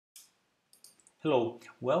Hello,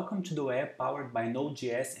 welcome to the web powered by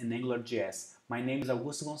NodeJS and AngularJS. My name is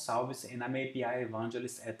Augusto Gonçalves and I'm API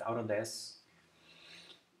Evangelist at Autodesk.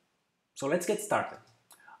 So let's get started.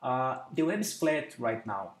 The web is flat right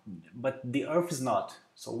now, but the earth is not.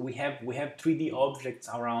 So we have 3D objects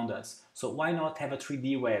around us. So why not have a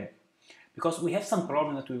 3D web? Because we have some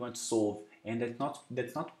problem that we want to solve and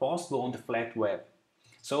that's not possible on the flat web.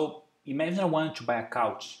 So imagine I want to buy a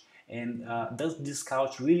couch, and does this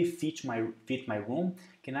couch really fit my room?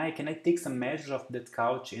 Can I take some measures of that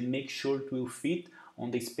couch and make sure it will fit on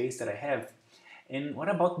the space that I have? And what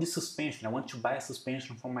about this suspension? I want to buy a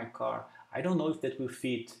suspension for my car. I don't know if that will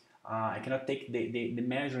fit. I cannot take the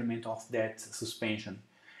measurement of that suspension.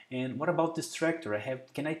 And what about this tractor?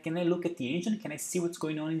 Can I look at the engine? Can I see what's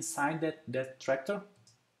going on inside that tractor?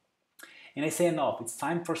 And I say enough, it's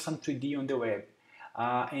time for some 3D on the web.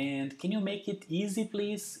 And can you make it easy,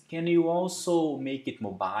 please? Can you also make it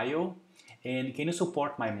mobile? And can you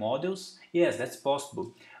support my models? Yes, that's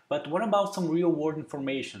possible. But what about some real world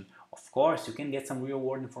information? Of course, you can get some real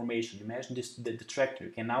world information. Imagine the tractor.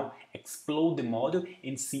 You can now explode the model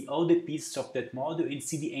and see all the pieces of that model and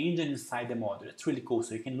see the engine inside the model. That's really cool.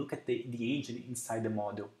 So you can look at the engine inside the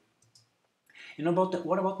model. And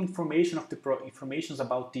what about information of the informations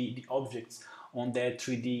about the objects on that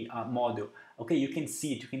 3D model? Okay, you can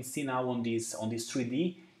see it. You can see now on this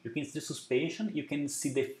 3D. You can see the suspension. You can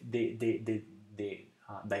see the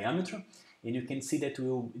diameter, and you can see that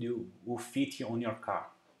will fit on your car.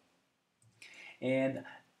 And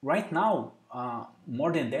right now,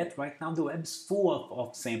 more than that, right now the web is full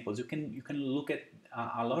of samples. You can look at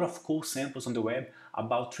a lot of cool samples on the web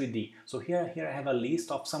about 3D. So here I have a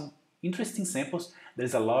list of some interesting samples.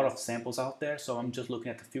 There's a lot of samples out there, so I'm just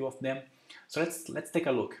looking at a few of them. So let's take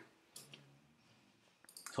a look.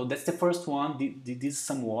 So that's the first one. This is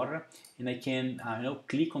some water, and I can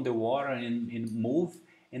click on the water and move.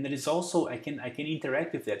 And there is also I can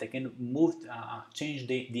interact with that. I can move, change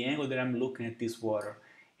the angle that I'm looking at this water,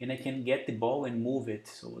 and I can get the ball and move it.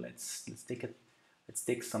 So let's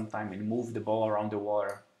take some time and move the ball around the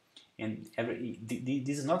water. And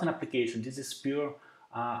this is not an application. This is pure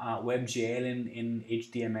WebGL and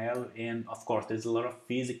HTML, and of course there's a lot of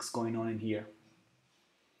physics going on in here.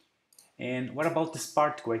 And what about this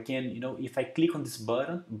particle? I can, if I click on this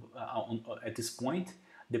button at this point,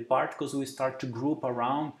 the particles will start to group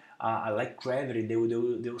around like gravity. They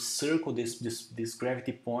will circle this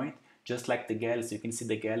gravity point just like the galaxy. You can see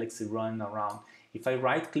the galaxy running around. If I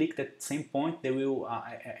right click that same point, they will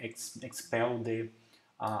expel the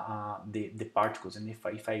particles. And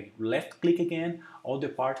if I left click again, all the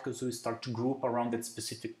particles will start to group around that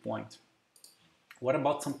specific point. What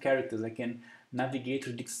about some characters? I can navigate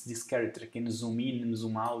through this character. I can zoom in and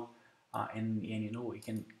zoom out, and we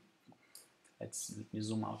can let me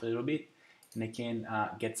zoom out a little bit, and I can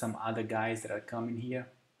get some other guys that are coming here.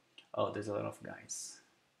 Oh, there's a lot of guys.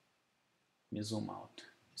 Let me zoom out.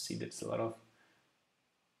 See, there's a lot of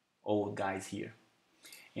old guys here.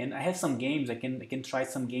 And I have some games. I can try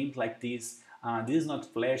some games like this. This is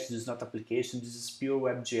not Flash. This is not application. This is pure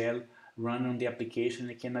WebGL run on the application.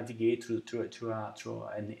 I can navigate through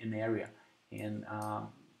an area and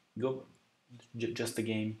go just a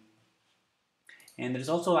game. And there's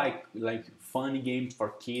also like funny games for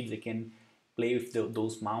kids. They can play with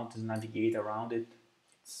those mountains, navigate around it.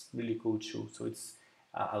 It's really cool too. So it's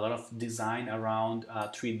a lot of design around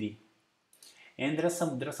 3D. And there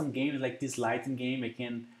are some games like this lighting game. I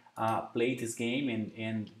can play this game,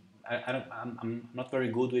 and I'm not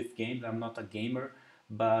very good with games. I'm not a gamer,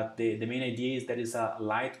 but the main idea is there is a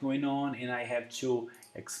light going on, and I have to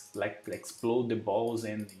explode the balls,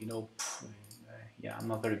 and yeah, I'm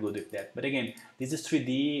not very good with that. But again, this is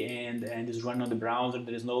 3D and it's running on the browser.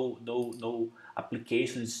 There is no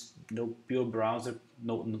applications, no pure browser,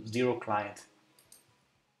 zero client.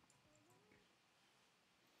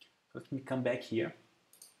 Let me come back here.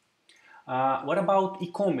 What about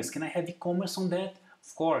e-commerce? Can I have e-commerce on that?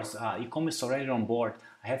 Of course, e-commerce already on board.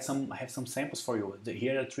 I have some samples for you.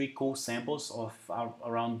 Here are 3 cool samples of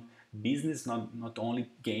around business, not only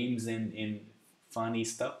games and funny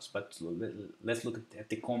stuff, but let's look at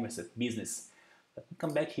the commerce, at business. Let me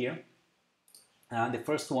come back here. The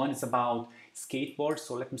first one is about skateboards.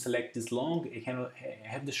 So let me select this long. I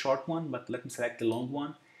have the short one, but let me select the long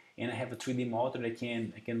one. And I have a 3D model. I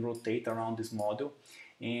can rotate around this model.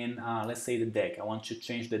 And let's say the deck. I want to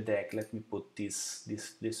change the deck. Let me put this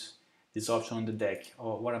option on the deck.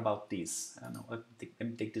 Or what about this? I don't know. Let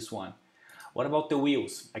me take this one. What about the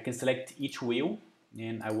wheels? I can select each wheel,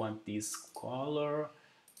 and I want this color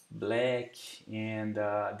black, and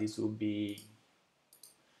this will be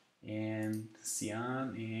and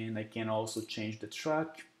cyan, and I can also change the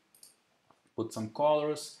truck, put some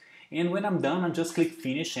colors, and when I'm done, I just click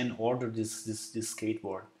finish and order this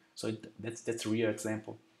skateboard. So that's a real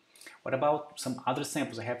example. What about some other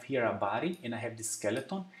samples? I have here a body and I have the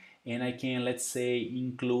skeleton, and I can, let's say,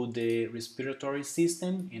 include the respiratory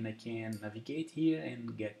system, and I can navigate here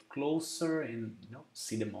and get closer and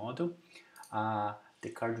see the model. The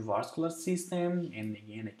cardiovascular system, and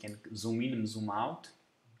again I can zoom in and zoom out,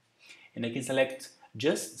 and I can select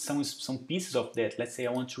just some pieces of that. Let's say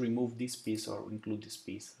I want to remove this piece or include this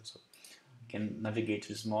piece, so I can navigate to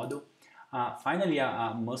this model. Finally,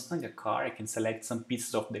 a Mustang, a car, I can select some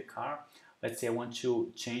pieces of the car. Let's say I want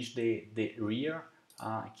to change the rear.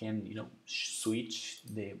 I can switch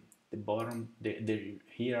the bottom, the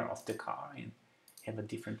rear of the car, and have a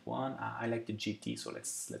different one. I like the GT, so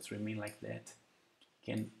let's remain like that.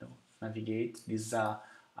 Can navigate. This is a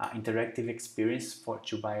interactive experience for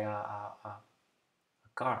to buy a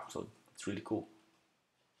car, so it's really cool.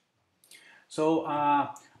 So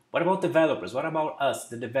what about developers? What about us,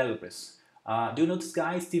 the developers? Do you know this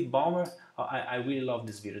guy, Steve Ballmer? I really love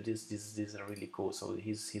this video. These are really cool. So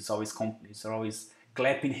he's always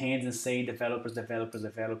clapping hands and saying developers, developers,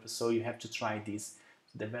 developers. So you have to try this.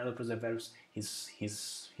 Developers, developers.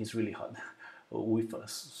 He's really hot. With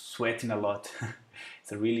sweating a lot.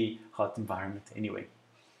 It's a really hot environment. Anyway,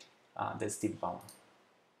 that's Steve Ballmer.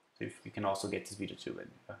 So if you can also get this video too,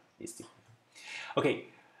 but it's Steve. Okay.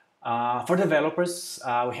 For developers,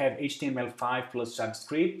 we have HTML5 plus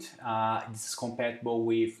JavaScript. This is compatible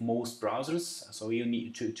with most browsers, so you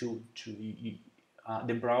need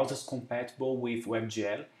the browser is compatible with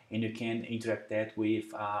WebGL, and you can interact that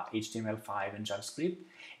with HTML5 and JavaScript,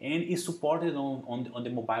 and is supported on the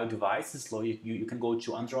mobile devices. So you can go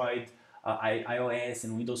to Android, iOS,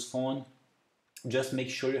 and Windows Phone. Just make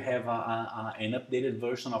sure you have an updated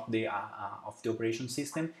version of the operation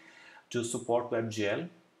system to support WebGL.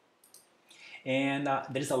 And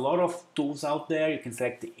there's a lot of tools out there. You can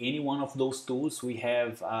select any one of those tools. We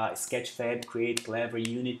have Sketchfab, Create, Clever,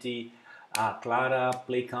 Unity, Clara,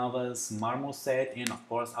 Play Canvas, Marmoset, and of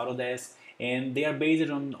course Autodesk. And they are based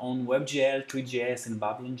on WebGL, Three.js, and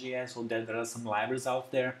Babylon.js, so there are some libraries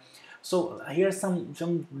out there. So here's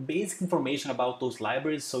some basic information about those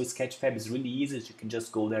libraries. So Sketchfab is really easy. You can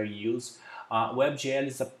just go there and use. WebGL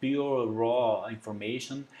is a pure raw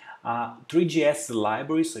information. Three.js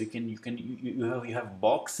library, so you have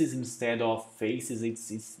boxes instead of faces.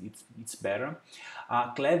 It's better.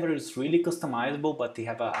 Clever is really customizable, but they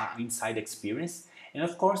have a inside experience. And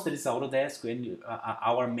of course, there is Autodesk, and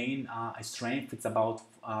our main strength is about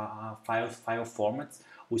file formats.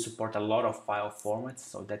 We support a lot of file formats,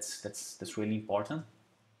 so that's really important.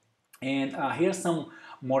 And here's some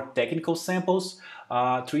more technical samples.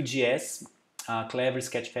 Three.js, Clever,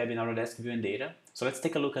 Sketchfab, and Autodesk View and Data. So let's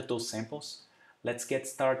take a look at those samples. Let's get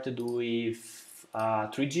started with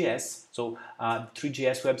Three.js. So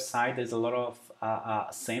Three.js website, there's a lot of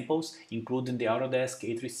samples, including the Autodesk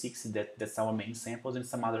A360, that's our main samples, and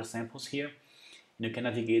some other samples here. And you can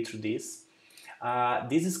navigate through this.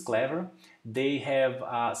 This is Clever. They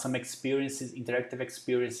have some experiences, interactive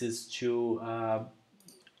experiences to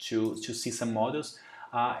see some models.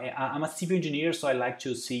 I'm a civil engineer, so I like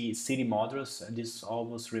to see city models. This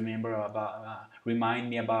almost remind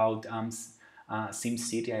me about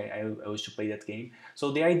SimCity. I used to play that game.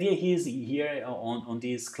 So the idea here on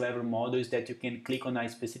this Clever model is that you can click on a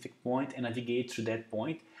specific point and navigate through that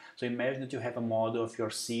point. So imagine that you have a model of your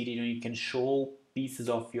city, and you can show pieces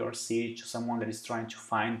of your city to someone that is trying to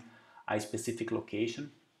find a specific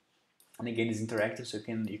location. And again, it's interactive, so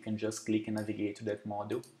you can just click and navigate to that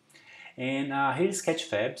model. And here's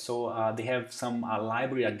Sketchfab. So they have some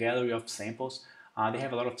library, a gallery of samples. They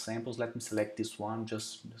have a lot of samples. Let me select this one,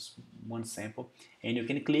 just one sample. And you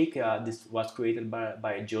can click. This was created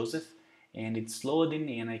by Joseph, and it's loading,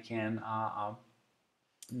 and I can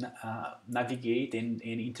navigate and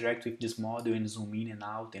interact with this model and zoom in and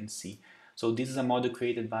out and see. So this is a model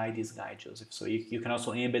created by this guy, Joseph. So you can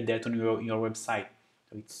also embed that on your website.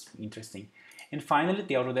 So it's interesting. And finally,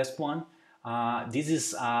 the Autodesk one. This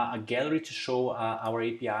is a gallery to show our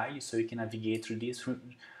API, so you can navigate through this.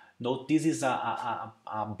 Note this is a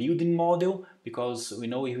building model, because we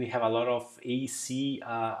know we have a lot of AC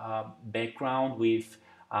background with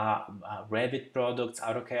Revit products,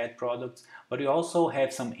 AutoCAD products, but we also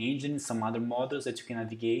have some engines, some other models that you can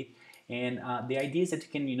navigate. And the idea is that you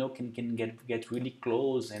can get really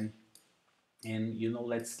close and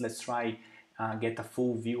let's try get a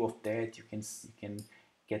full view of that. You can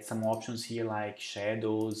get some options here like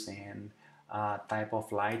shadows and type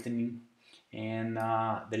of lighting, and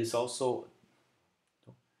there is also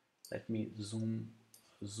Let me zoom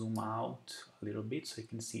out a little bit so you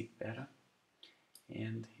can see it better.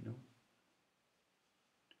 And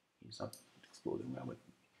it's not exploding well. But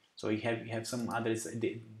so you have some others.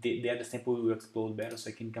 The other sample will explode better, so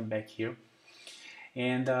I can come back here.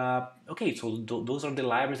 And okay, so those are the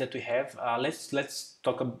libraries that we have. Let's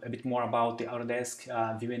talk a bit more about the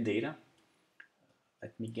Autodesk view and data.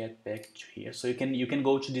 Let me get back to here. So you can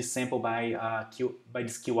go to this sample by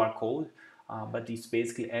this QR code, but it's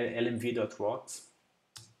basically lmv.rocks.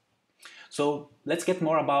 So let's get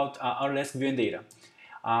more about Autodesk view and data.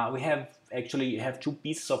 We have two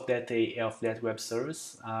pieces of that web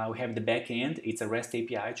service. We have the backend. It's a REST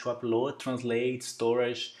API to upload, translate,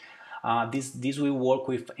 storage. This will work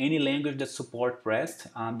with any language that supports REST.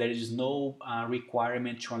 There is no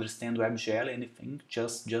requirement to understand WebGL, anything.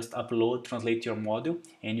 Just upload, translate your module,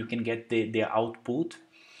 and you can get the output.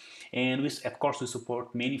 And of course, we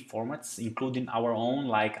support many formats, including our own,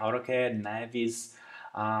 like AutoCAD, Navis,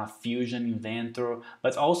 Fusion, Inventor,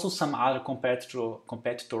 but also some other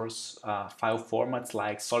competitors file formats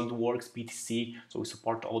like SolidWorks, PTC. So we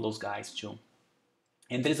support all those guys too.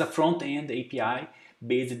 And there is a front-end API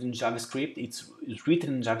based in JavaScript. It's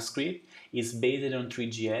written in JavaScript. It's based on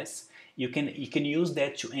Three.js. You can use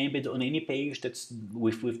that to embed on any page that's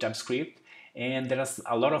with JavaScript. And there's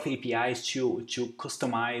a lot of APIs to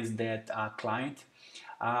customize that client.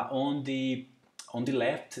 On the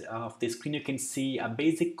left of the screen, you can see a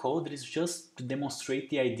basic code that is just to demonstrate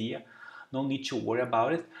the idea. No need to worry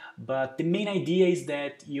about it. But the main idea is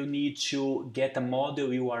that you need to get a model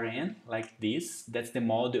URN like this. That's the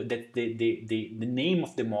model. That's the name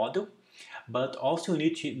of the model. But also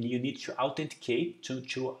you need to authenticate to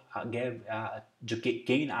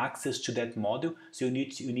gain access to that model. So you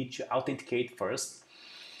need to authenticate first.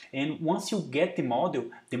 And once you get the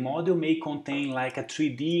model may contain like a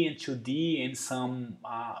 3D and 2D and some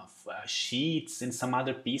sheets and some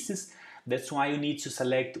other pieces. That's why you need to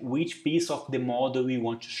select which piece of the model you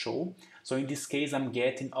want to show. So in this case, I'm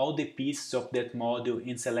getting all the pieces of that model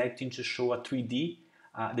and selecting to show a 3D,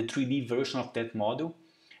 the 3D version of that model.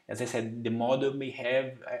 As I said, the model may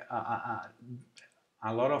have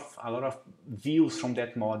a lot of views from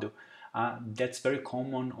that model. That's very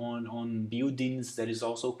common on buildings. That is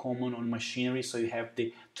also common on machinery. So you have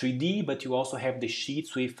the 3D, but you also have the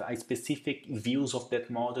sheets with specific views of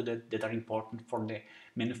that model that are important for the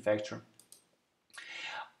manufacturer.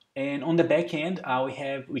 And on the back end,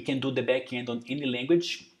 we can do the back end on any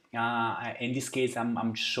language. In this case,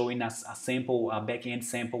 I'm showing us a sample, a backend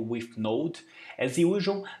sample with Node. As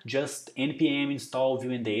usual, just npm install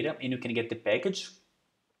view and data, and you can get the package.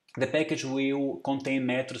 The package will contain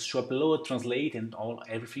methods to upload, translate, and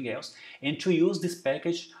everything else. And to use this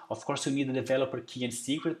package, of course, you need a developer key and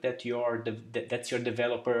secret. That's your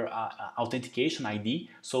developer authentication ID.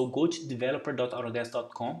 So go to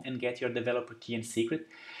developer.autodesk.com and get your developer key and secret.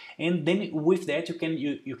 And then with that, you can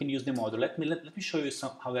use the model. Let me show you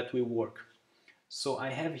how that will work. So I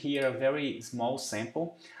have here a very small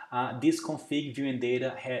sample. This config view and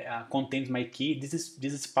data contains my key. This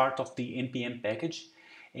is part of the npm package.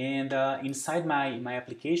 And inside my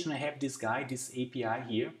application, I have this guy, this API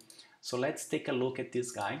here. So let's take a look at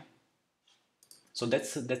this guy. So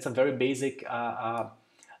that's a very basic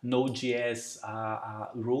Node.js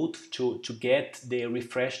route to get the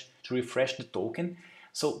refresh the token.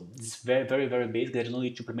 So it's very basic. There's no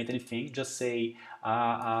need to implement anything. Just say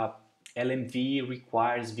LMV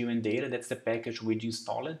requires view and data. That's the package we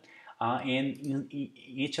installed. And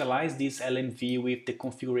initialize this LMV with the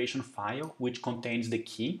configuration file, which contains the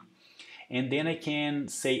key. And then I can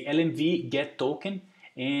say LMV get token.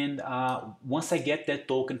 And once I get that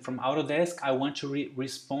token from Autodesk, I want to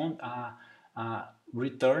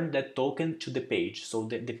return that token to the page. So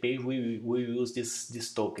the page will use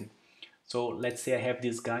this token. So let's say I have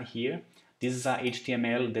this guy here. This is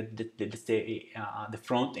HTML, that's the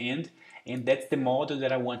front end, and that's the model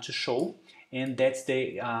that I want to show, and that's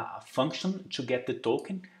the function to get the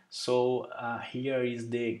token. So here is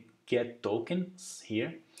the get tokens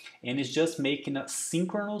here, and it's just making a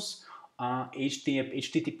synchronous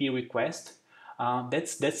HTTP request.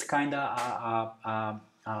 That's kind of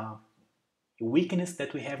a weakness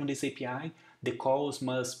that we have on this API. The calls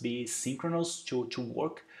must be synchronous to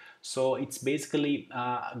work. So it's basically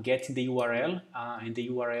getting the URL, and the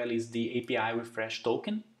URL is the API refresh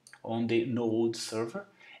token on the Node server,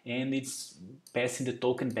 and it's passing the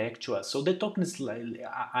token back to us. So the token is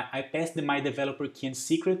I pass my developer key and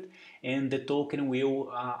secret, and the token will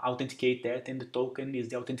authenticate that, and the token is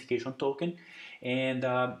the authentication token, and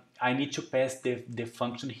I need to pass the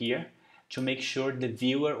function here to make sure the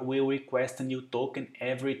viewer will request a new token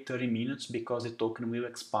every 30 minutes because the token will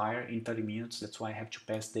expire in 30 minutes. That's why I have to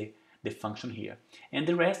pass the function here. And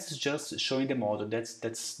the rest is just showing the model. That's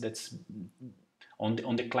on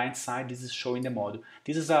the client side, this is showing the model.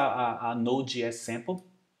 This is a Node.js sample.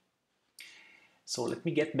 So let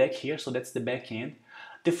me get back here. So that's the back end.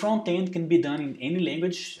 The front end can be done in any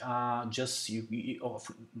language, sorry,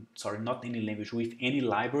 not any language, with any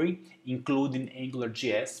library, including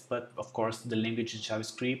AngularJS, but of course the language is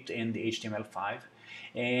JavaScript and the HTML5.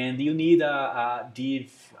 And you need a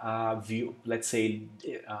div view, let's say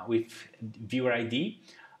with viewer ID.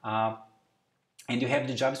 And you have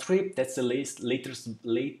the JavaScript, that's the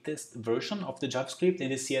latest version of the JavaScript,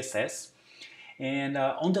 and the CSS. And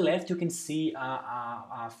on the left you can see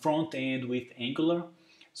a front end with Angular.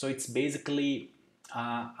 So it's basically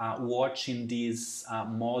watching this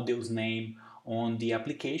module's name on the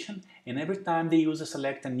application, and every time the user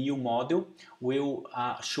select a new module, will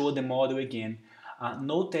show the module again.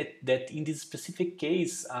 Note that in this specific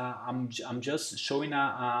case, I'm just showing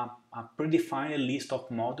a predefined list of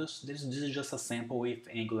modules. This is just a sample with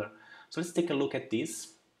Angular. So let's take a look at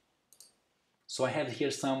this. So I have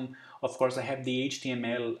here some, of course, I have the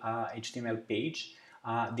HTML page,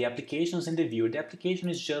 the applications and the viewer. The application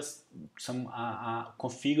is just some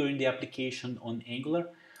configuring the application on Angular,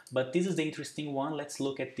 but this is the interesting one. Let's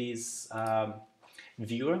look at this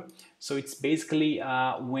viewer. So it's basically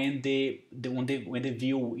when the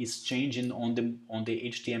view is changing on the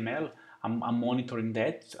HTML, I'm monitoring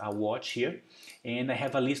that. Watch here, and I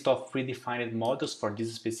have a list of predefined models for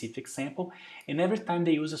this specific sample. And every time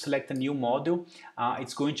the user select a new model,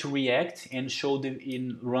 it's going to react and show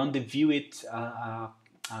run the view it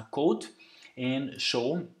code and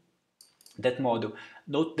show that model.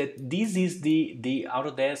 Note that this is the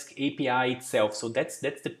Autodesk API itself. So that's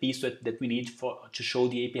the piece that we need to show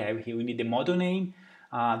the API. Here we need the model name,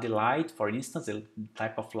 the light, for instance, the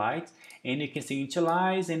type of light, and you can see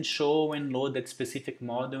initialize and show and load that specific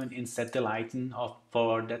model and set the lighting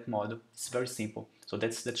for that model. It's very simple. So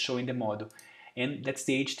that's showing the model, and that's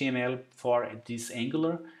the HTML for this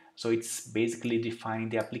Angular. So it's basically defining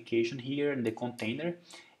the application here in the container,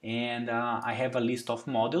 and I have a list of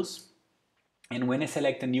models. And when I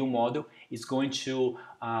select a new model, it's going to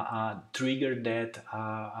trigger that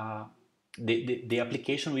the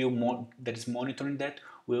application that is monitoring that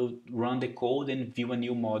will run the code and view a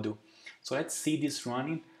new model. So let's see this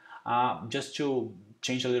running. Just to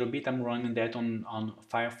change a little bit, I'm running that on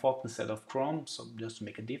Firefox instead of Chrome, so just to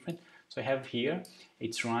make a difference. So I have here,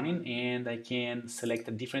 it's running, and I can select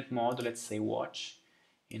a different model, let's say watch,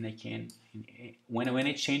 and I can, when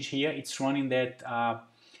I change here, it's running that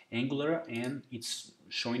Angular, and it's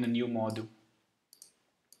showing a new model.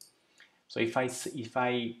 So if I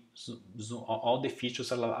zoom, all the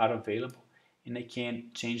features are available, and I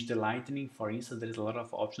can change the lightning, for instance. There is a lot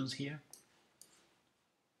of options here.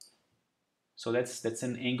 So that's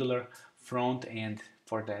an Angular front end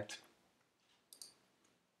for that.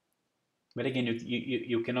 But again,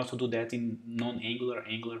 you can also do that in non-Angular,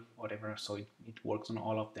 Angular, whatever. So it works on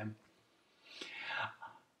all of them.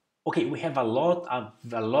 Okay, we have a lot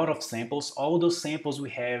of samples. All those samples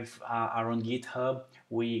we have are on GitHub.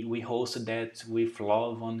 We hosted that with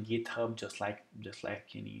love on GitHub, just like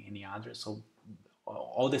any other. So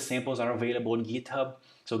all the samples are available on GitHub.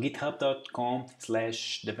 So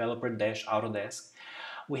github.com/developer-autodesk.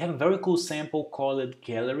 We have a very cool sample called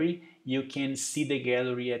gallery. You can see the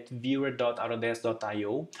gallery at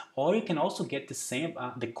viewer.autodesk.io, or you can also get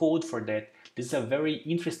the code for that. This is a very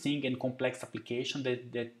interesting and complex application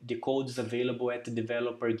that the code is available at the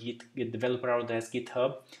developer Autodesk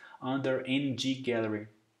GitHub under ng gallery.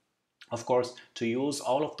 Of course, to use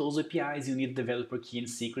all of those APIs, you need developer key and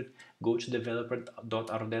secret. Go to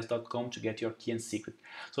developer.autodesk.com to get your key and secret.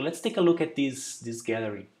 So let's take a look at this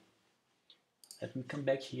gallery. Let me come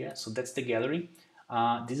back here. So that's the gallery.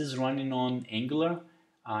 This is running on Angular,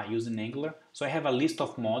 using Angular. So I have a list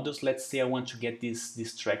of models. Let's say I want to get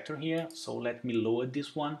this tractor here. So let me load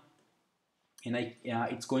this one, and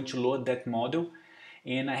it's going to load that model.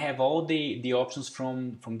 And I have all the options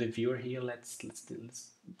from the viewer here. Let's give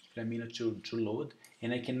a minute to load,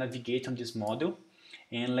 and I can navigate on this model.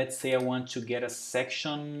 And let's say I want to get a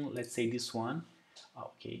section. Let's say this one.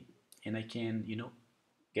 Okay, and I can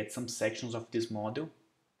get some sections of this model.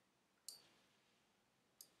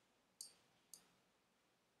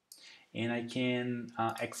 And I can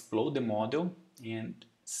explode the model and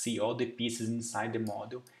see all the pieces inside the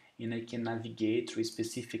model, and I can navigate through a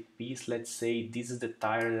specific piece. Let's say this is the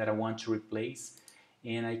tire that I want to replace,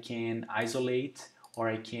 and I can isolate or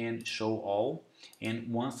I can show all.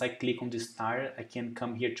 And once I click on this tire, I can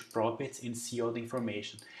come here to properties and see all the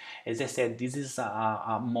information. As I said, this is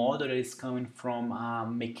a model that is coming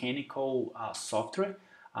from mechanical software.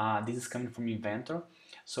 This is coming from Inventor.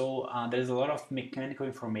 So there's a lot of mechanical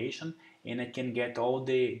information, and I can get all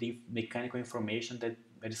the mechanical information that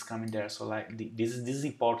is coming there. So like this is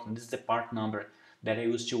important. This is the part number that I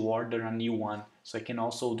use to order a new one. So I can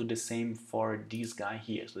also do the same for this guy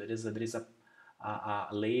here. So there is a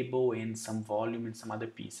label and some volume and some other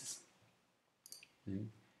pieces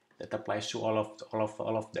that applies to all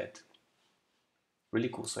of that. Really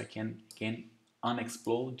cool. So I can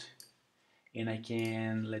unexplode, and I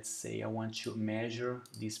can, let's say I want to measure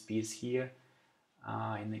this piece here,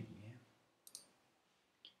 and then, yeah.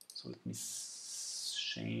 So let me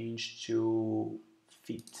change to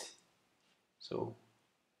feet. So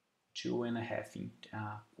 2.5 inch,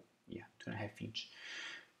 yeah, 2.5 inch.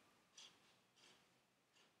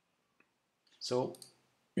 So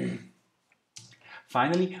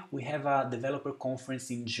finally, we have a developer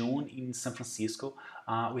conference in June in San Francisco.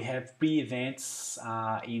 We have pre-events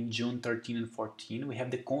in June 13 and 14. We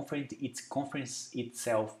have the conference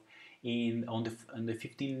itself on the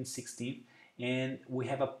 15 and 16, and we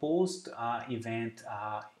have a post event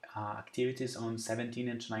activities on 17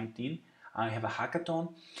 and 19. I have a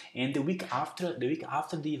hackathon, and the week after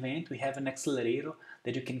the event, we have an accelerator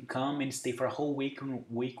that you can come and stay for a whole week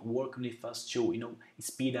working with us to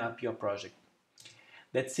speed up your project.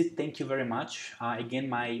 That's it. Thank you very much. Again,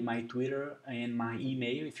 my Twitter and my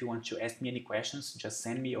email. If you want to ask me any questions, just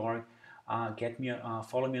send me or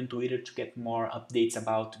follow me on Twitter to get more updates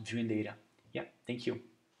about viewing data. Yeah, thank you.